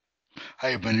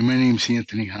Hi, everybody. My name's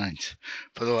Anthony Hines.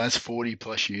 For the last 40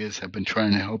 plus years, I've been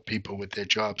trying to help people with their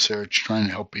job search, trying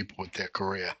to help people with their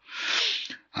career.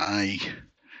 I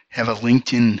have a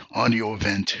LinkedIn audio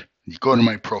event. You go to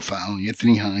my profile,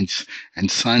 Anthony Hines, and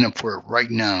sign up for it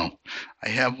right now. I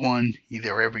have one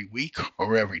either every week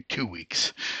or every 2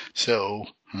 weeks. So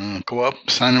go up,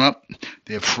 sign them up.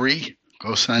 They're free.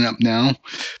 Go sign up now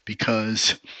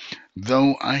because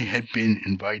though I had been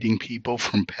inviting people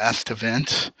from past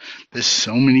events, there's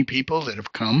so many people that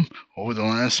have come over the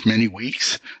last many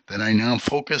weeks that I now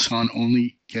focus on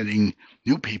only getting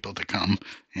new people to come.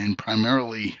 And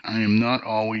primarily, I am not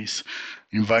always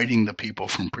inviting the people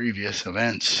from previous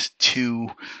events to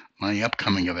my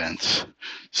upcoming events.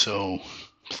 So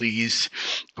please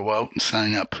go out and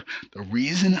sign up. The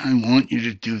reason I want you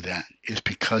to do that is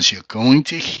because you're going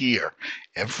to hear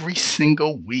every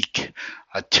single week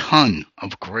a ton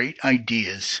of great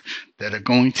ideas that are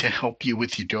going to help you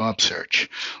with your job search.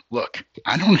 Look,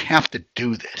 I don't have to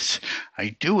do this.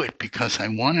 I do it because I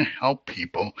want to help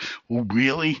people who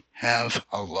really have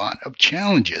a lot of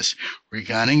challenges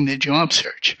regarding their job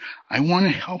search. I want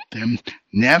to help them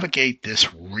navigate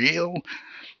this real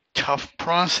tough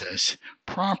process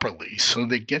properly so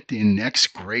they get their next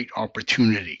great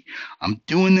opportunity. I'm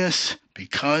doing this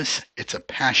because it's a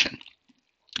passion.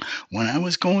 When I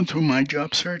was going through my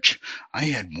job search, I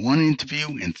had one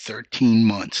interview in 13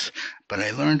 months, but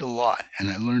I learned a lot, and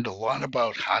I learned a lot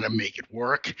about how to make it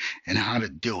work and how to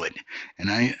do it.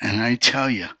 And I tell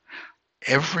you,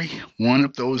 every one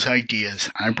of those ideas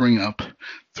I bring up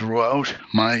throughout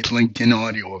my LinkedIn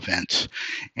audio events.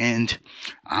 And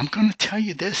I'm going to tell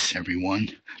you this, everyone.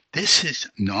 This is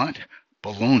not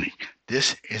baloney.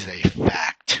 This is a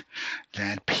fact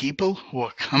that people who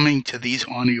are coming to these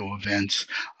audio events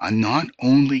are not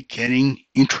only getting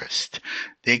interest,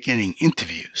 they're getting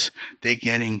interviews, they're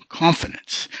getting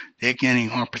confidence, they're getting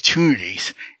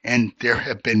opportunities, and there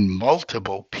have been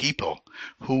multiple people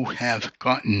who have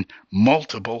gotten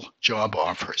multiple job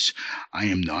offers. I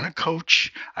am not a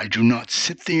coach. I do not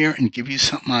sit there and give you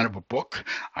something out of a book.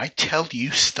 I tell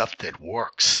you stuff that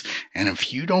works. And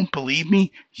if you don't believe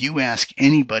me, you ask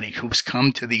anybody who's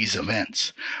come to these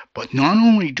events. But not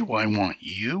only do I want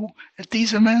you at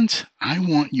these events, I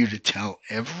want you to tell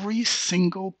every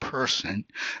single person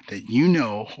that you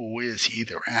know who is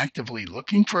either actively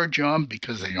looking for a job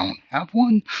because they don't have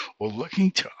one or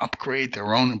looking to upgrade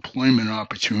their own employment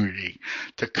opportunity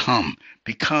to come,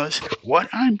 because what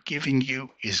I'm giving you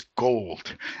is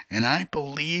gold. And I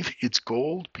believe it's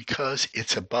gold because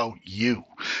it's about you.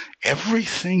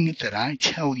 Everything that I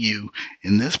tell you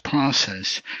in this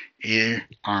process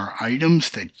are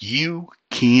items that you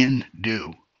can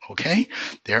do. Okay?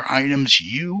 They're items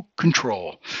you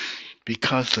control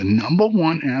because the number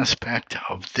one aspect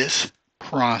of this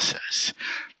process,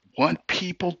 what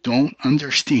people don't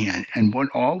understand and what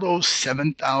all those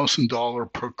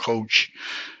 $7,000 per coach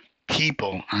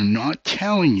people are not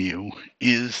telling you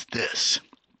is this.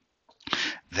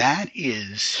 That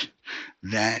is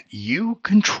that you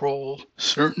control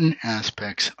certain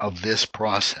aspects of this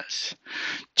process.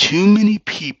 Too many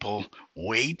people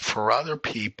wait for other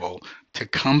people to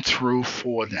come through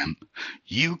for them.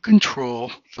 You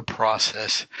control the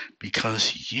process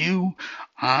because you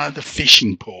are the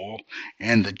fishing pole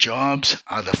and the jobs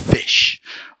are the fish.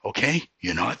 Okay?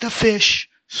 You're not the fish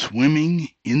swimming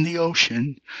in the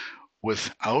ocean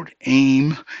without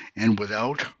aim and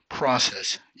without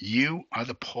process. You are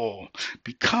the pole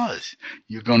because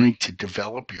you're going to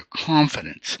develop your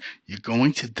confidence. You're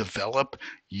going to develop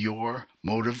your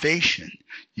motivation.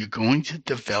 You're going to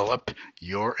develop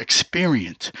your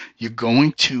experience. You're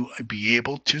going to be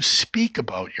able to speak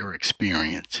about your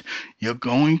experience. You're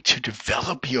going to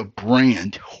develop your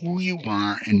brand, who you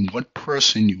are and what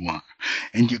person you are.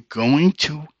 And you're going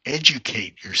to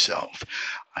educate yourself.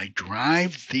 I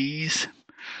drive these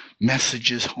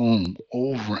messages home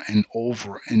over and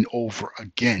over and over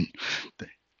again.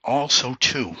 Also,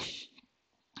 too,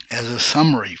 as a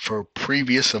summary for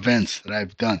previous events that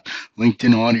I've done,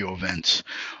 LinkedIn audio events,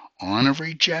 on a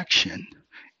rejection,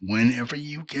 whenever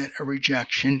you get a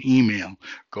rejection email,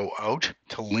 go out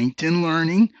to LinkedIn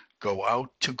Learning, go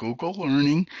out to Google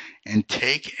Learning, and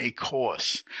take a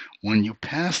course. When you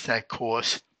pass that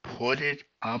course, put it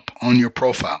up on your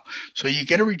profile. So you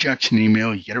get a rejection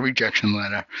email, you get a rejection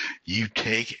letter, you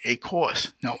take a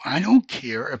course. Now, I don't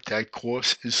care if that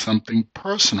course is something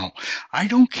personal. I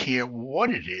don't care what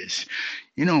it is.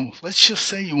 Let's just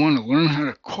say you want to learn how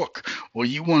to cook, or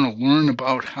you want to learn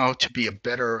about how to be a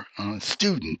better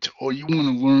student, or you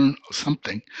want to learn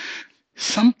something.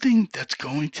 Something that's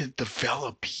going to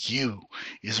develop you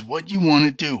is what you want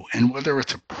to do. And whether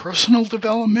it's a personal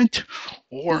development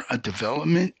or a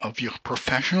development of your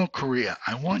professional career,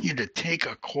 I want you to take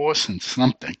a course in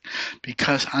something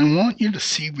because I want you to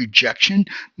see rejection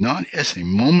not as a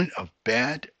moment of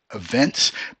bad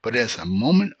events, but as a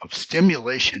moment of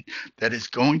stimulation that is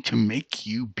going to make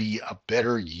you be a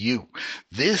better you.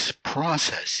 This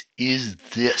process is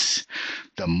this.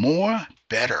 The more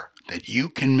better that you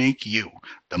can make you,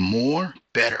 the more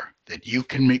better that you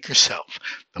can make yourself,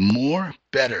 the more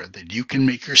better that you can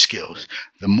make your skills,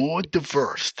 the more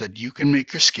diverse that you can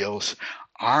make your skills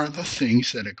are the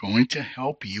things that are going to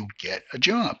help you get a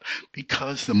job.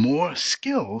 Because the more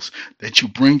skills that you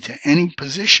bring to any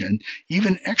position,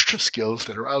 even extra skills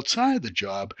that are outside the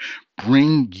job,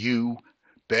 bring you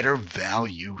better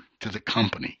value to the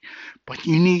company. But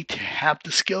you need to have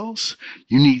the skills.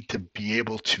 You need to be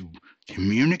able to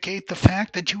communicate the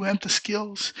fact that you have the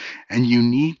skills, and you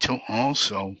need to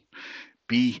also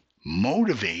be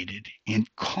motivated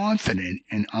and confident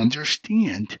and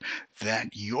understand that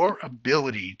your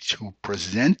ability to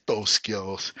present those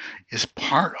skills is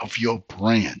part of your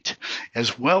brand,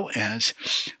 as well as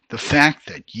the fact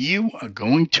that you are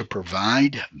going to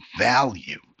provide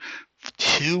value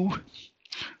to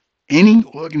any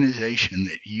organization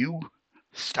that you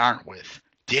start with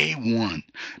day one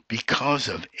because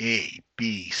of A,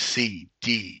 B, C,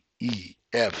 D, E,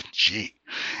 F, G.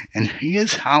 And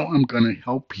here's how I'm going to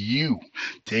help you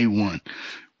day one.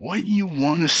 What you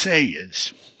want to say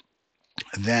is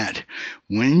that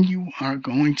when you are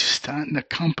going to start in a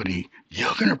company,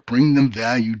 you're going to bring them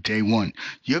value day one.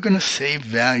 You're going to save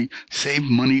value, save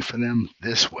money for them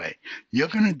this way. You're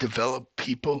going to develop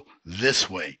people this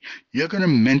way. You're going to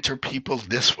mentor people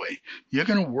this way. You're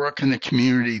going to work in the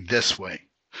community this way.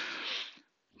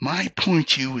 My point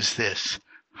to you is this.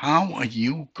 How are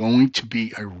you going to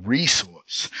be a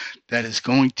resource that is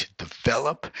going to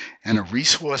develop and a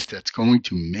resource that's going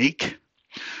to make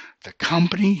the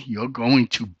company you're going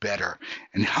to better?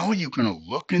 And how are you going to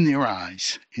look in their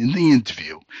eyes in the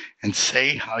interview and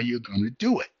say how you're going to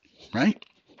do it, right?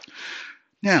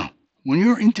 Now, when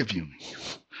you're interviewing,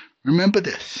 remember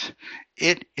this.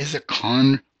 It is a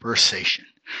conversation.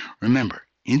 Remember,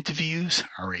 interviews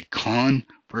are a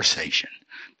conversation.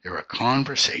 They're a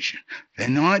conversation. They're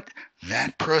not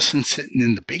that person sitting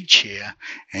in the big chair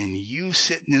and you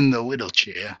sitting in the little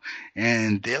chair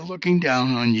and they're looking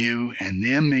down on you and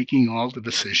they're making all the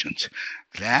decisions.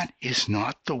 That is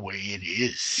not the way it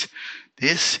is.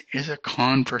 This is a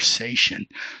conversation.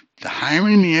 The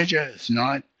hiring manager is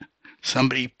not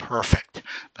somebody perfect.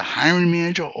 The hiring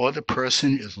manager or the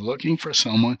person is looking for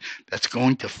someone that's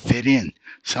going to fit in,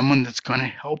 someone that's going to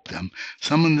help them,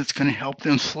 someone that's going to help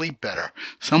them sleep better,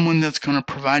 someone that's going to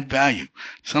provide value,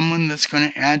 someone that's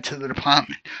going to add to the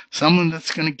department, someone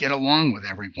that's going to get along with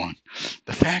everyone.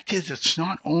 The fact is, it's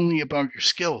not only about your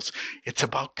skills, it's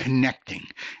about connecting.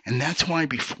 And that's why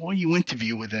before you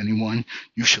interview with anyone,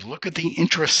 you should look at the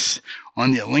interests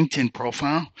on their LinkedIn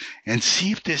profile and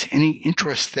see if there's any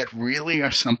interests that really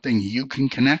are something you can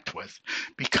connect with.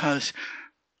 Because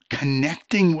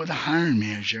connecting with a hiring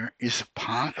manager is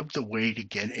part of the way to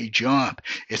get a job.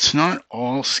 It's not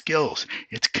all skills,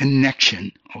 it's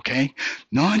connection, okay?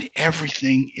 Not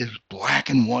everything is black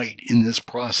and white in this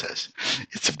process.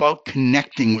 It's about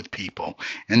connecting with people.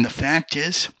 And the fact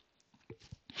is,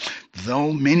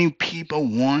 though many people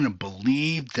want to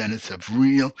believe that it's a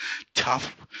real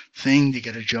tough thing to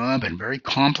get a job and very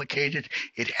complicated,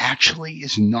 it actually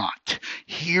is not.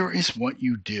 Here is what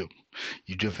you do.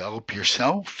 You develop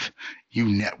yourself, you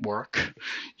network,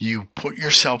 you put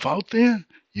yourself out there,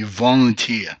 you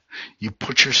volunteer. You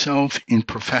put yourself in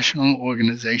professional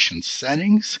organization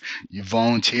settings, you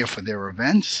volunteer for their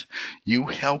events, you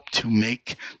help to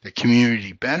make the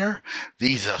community better.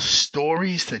 These are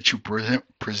stories that you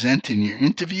present in your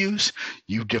interviews.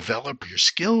 You develop your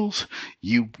skills.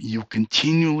 You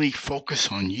continually focus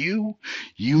on you.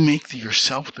 You make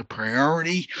yourself the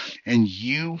priority, and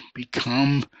you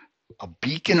become a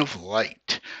beacon of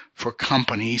light for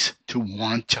companies to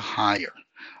want to hire.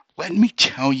 Let me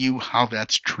tell you how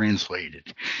that's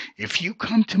translated. If you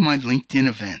come to my LinkedIn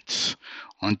events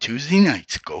on Tuesday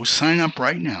nights, go sign up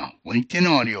right now, LinkedIn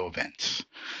audio events.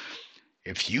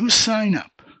 If you sign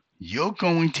up, you're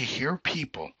going to hear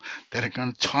people that are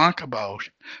going to talk about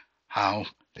how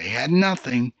they had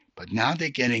nothing, but now they're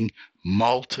getting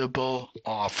multiple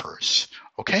offers.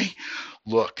 Okay?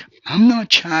 Look, I'm not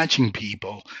charging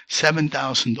people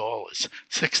 $7,000, $6,000,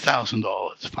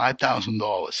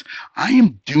 $5,000. I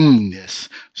am doing this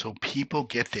so people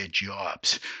get their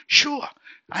jobs. Sure,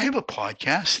 I have a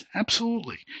podcast.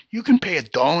 Absolutely. You can pay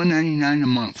 $1.99 a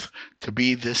month to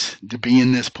be in this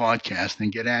podcast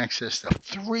and get access to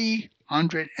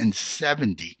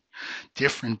 370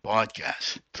 different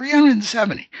podcasts.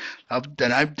 370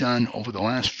 that I've done over the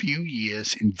last few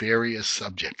years in various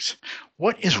subjects.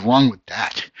 What is wrong with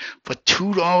that? For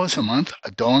 $2 a month,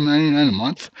 $1.99 a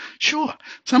month? Sure,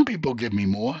 some people give me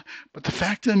more, but the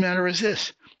fact of the matter is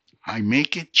this. I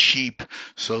make it cheap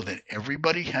so that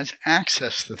everybody has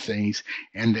access to things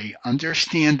and they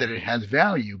understand that it has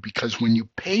value, because when you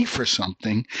pay for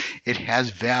something, it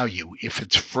has value. If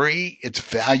it's free, it's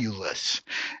valueless.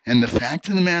 And the fact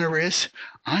of the matter is,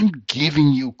 I'm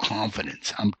giving you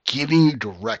confidence. I'm giving you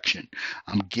direction.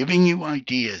 I'm giving you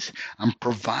ideas. I'm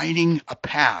providing a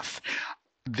path.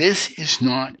 This is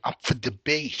not up for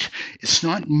debate. It's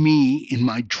not me in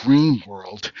my dream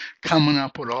world coming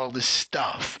up with all this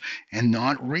stuff and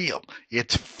not real.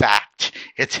 It's fact.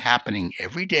 It's happening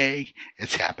every day.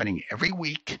 It's happening every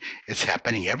week. It's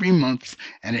happening every month.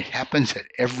 And it happens at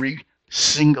every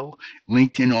single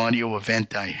LinkedIn audio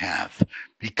event I have,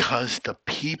 because the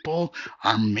people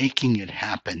are making it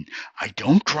happen. I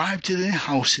don't drive to their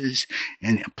houses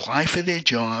and apply for their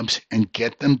jobs and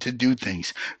get them to do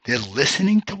things. They're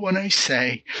listening to what I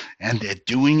say and they're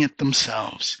doing it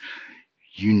themselves.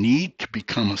 You need to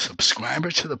become a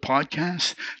subscriber to the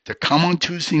podcast, to come on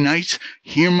Tuesday nights,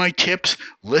 hear my tips,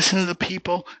 listen to the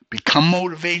people, become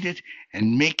motivated,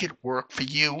 and make it work for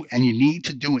you. And you need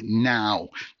to do it now,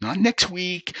 not next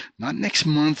week, not next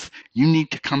month. You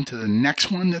need to come to the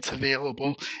next one that's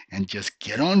available and just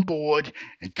get on board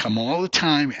and come all the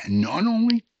time. And not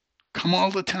only come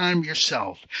all the time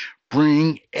yourself,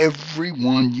 bring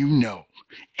everyone you know,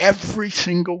 every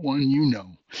single one you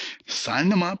know. Sign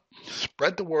them up,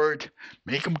 spread the word,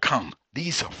 make them come.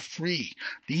 These are free.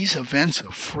 These events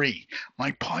are free.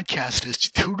 My podcast is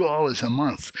 $2 a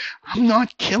month. I'm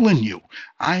not killing you.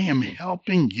 I am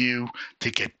helping you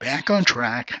to get back on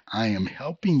track. I am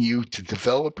helping you to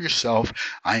develop yourself.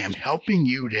 I am helping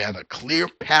you to have a clear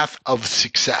path of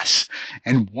success.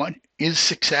 And what is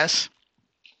success?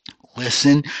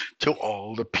 Listen to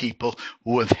all the people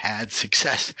who have had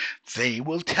success. They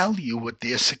will tell you what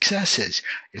their success is.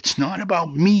 It's not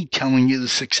about me telling you the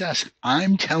success.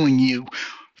 I'm telling you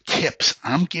tips.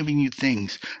 I'm giving you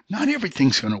things. Not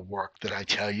everything's going to work that I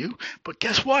tell you, but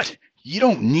guess what? You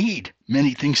don't need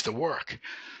many things to work.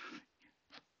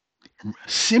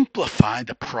 Simplify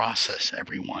the process,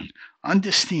 everyone.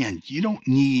 Understand, you don't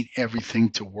need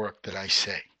everything to work that I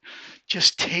say.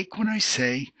 Just take what I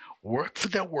say, work for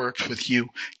that works with you,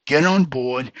 get on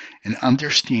board, and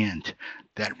understand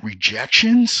that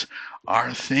rejections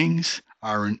are things,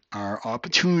 are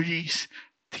opportunities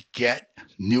to get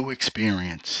new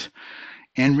experience.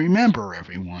 And remember,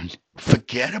 everyone,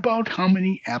 forget about how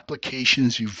many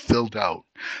applications you've filled out.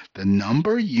 The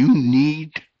number you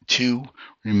need to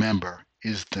remember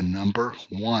is the number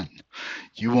one.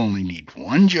 You only need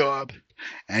one job,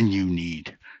 and you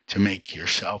need to make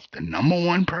yourself the number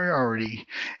one priority,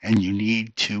 and you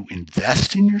need to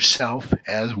invest in yourself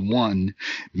as one.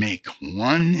 Make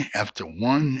one after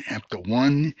one after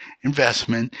one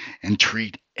investment and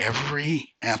treat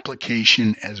every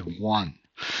application as one.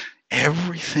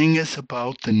 Everything is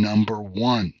about the number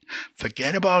one.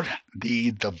 Forget about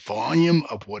the volume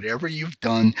of whatever you've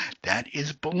done. That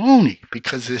is baloney,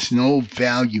 because there's no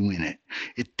value in it.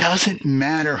 It doesn't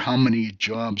matter how many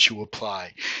jobs you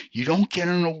apply. You don't get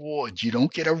an award. You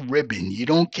don't get a ribbon. You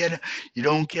don't get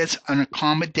an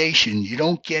accommodation. You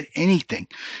don't get anything.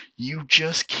 You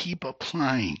just keep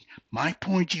applying. My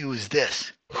point to you is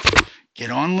this: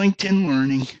 get on LinkedIn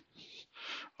Learning,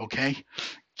 okay?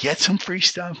 Get some free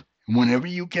stuff. Whenever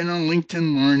you get on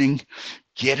LinkedIn Learning,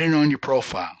 get it on your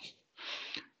profile.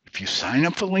 If you sign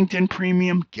up for LinkedIn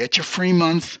Premium, get your free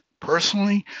month.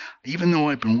 Personally, even though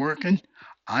I've been working,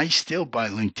 I still buy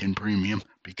LinkedIn Premium,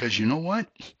 because you know what?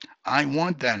 I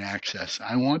want that access.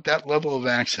 I want that level of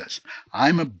access.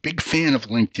 I'm a big fan of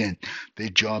LinkedIn. Their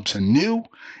jobs are new.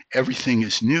 Everything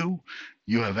is new.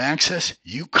 You have access.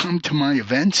 You come to my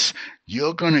events,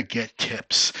 you're going to get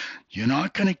tips. You're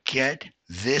not going to get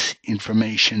this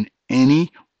information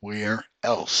anywhere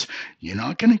else. You're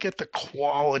not going to get the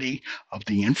quality of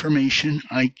the information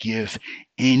I give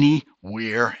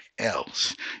anywhere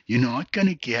else. You're not going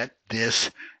to get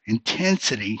this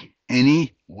intensity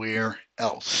anywhere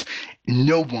else.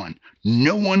 No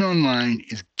one online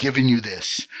is giving you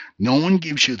this. No one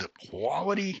gives you the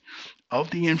quality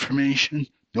of the information.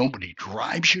 Nobody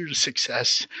drives you to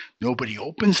success. Nobody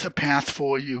opens the path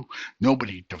for you.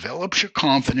 Nobody develops your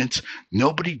confidence.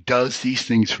 Nobody does these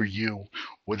things for you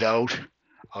without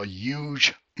a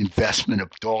huge investment of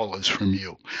dollars from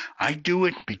you. I do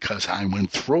it because I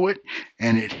went through it,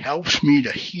 and it helps me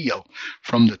to heal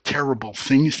from the terrible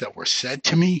things that were said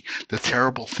to me, the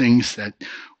terrible things that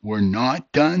were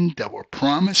not done, that were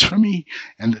promised for me,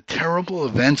 and the terrible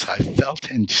events I felt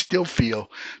and still feel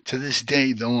to this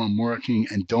day, though I'm working.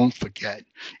 And don't forget,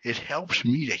 it helps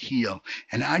me to heal.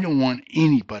 And I don't want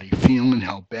anybody feeling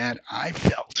how bad I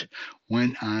felt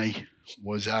when I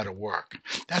was out of work.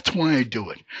 That's why I do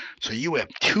it. So you have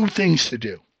two things to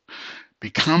do.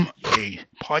 Become a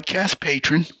podcast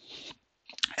patron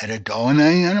at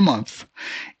 $1.99 a month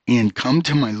and come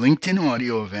to my LinkedIn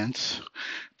audio events.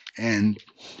 And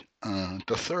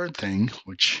the third thing,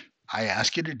 which I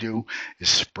ask you to do, is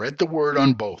spread the word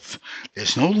on both.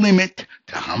 There's no limit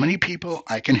to how many people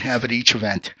I can have at each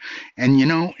event. And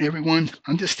everyone,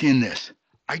 understand this.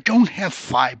 I don't have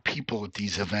 5 people at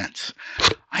these events.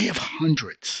 I have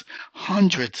hundreds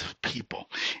of people.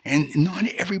 And not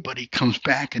everybody comes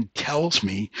back and tells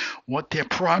me what their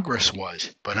progress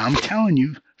was. But I'm telling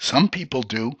you, some people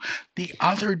do. The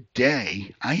other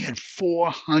day, I had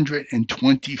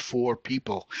 424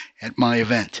 people at my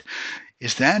event.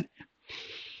 Is that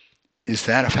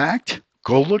a fact?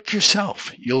 Go look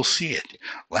yourself. You'll see it.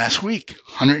 Last week,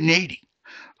 180.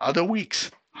 Other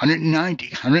weeks, 190,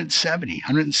 170,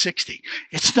 160.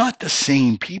 It's not the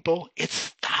same people.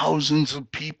 It's thousands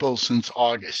of people since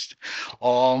August,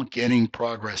 all getting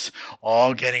progress,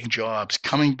 all getting jobs,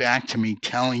 coming back to me,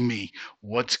 telling me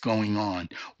what's going on.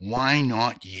 Why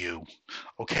not you?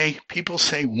 Okay, people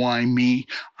say, why me?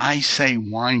 I say,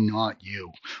 why not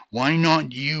you? Why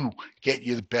not you get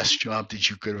you the best job that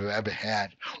you could have ever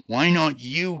had? Why not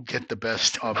you get the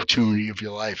best opportunity of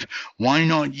your life? Why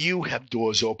not you have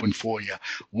doors open for you?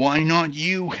 Why not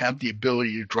you have the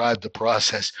ability to drive the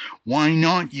process? Why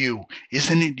not you?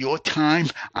 Isn't it your time?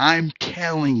 I'm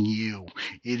telling you,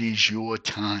 it is your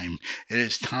time. It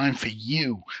is time for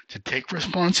you to take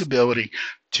responsibility,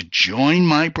 to join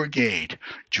my brigade,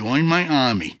 join my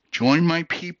army, join my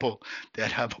people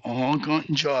that have all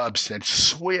gotten jobs that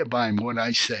swear by what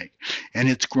I say. And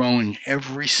it's growing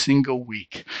every single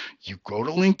week. You go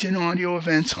to LinkedIn audio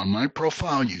events on my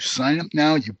profile, you sign up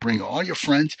now, you bring all your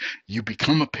friends, you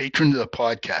become a patron of the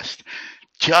podcast.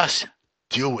 Just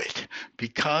do it,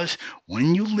 because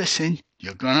when you listen,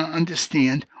 you're going to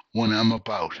understand what I'm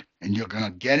about, and you're going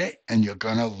to get it, and you're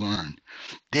going to learn.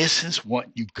 This is what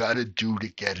you got to do to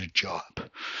get a job.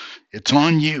 It's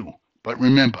on you, but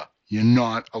remember, you're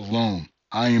not alone.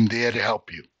 I am there to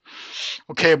help you.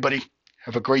 Okay, buddy,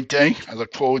 have a great day. I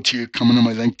look forward to you coming to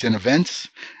my LinkedIn events,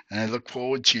 and I look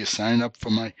forward to you signing up for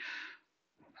my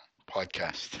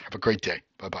podcast. Have a great day.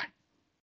 Bye-bye.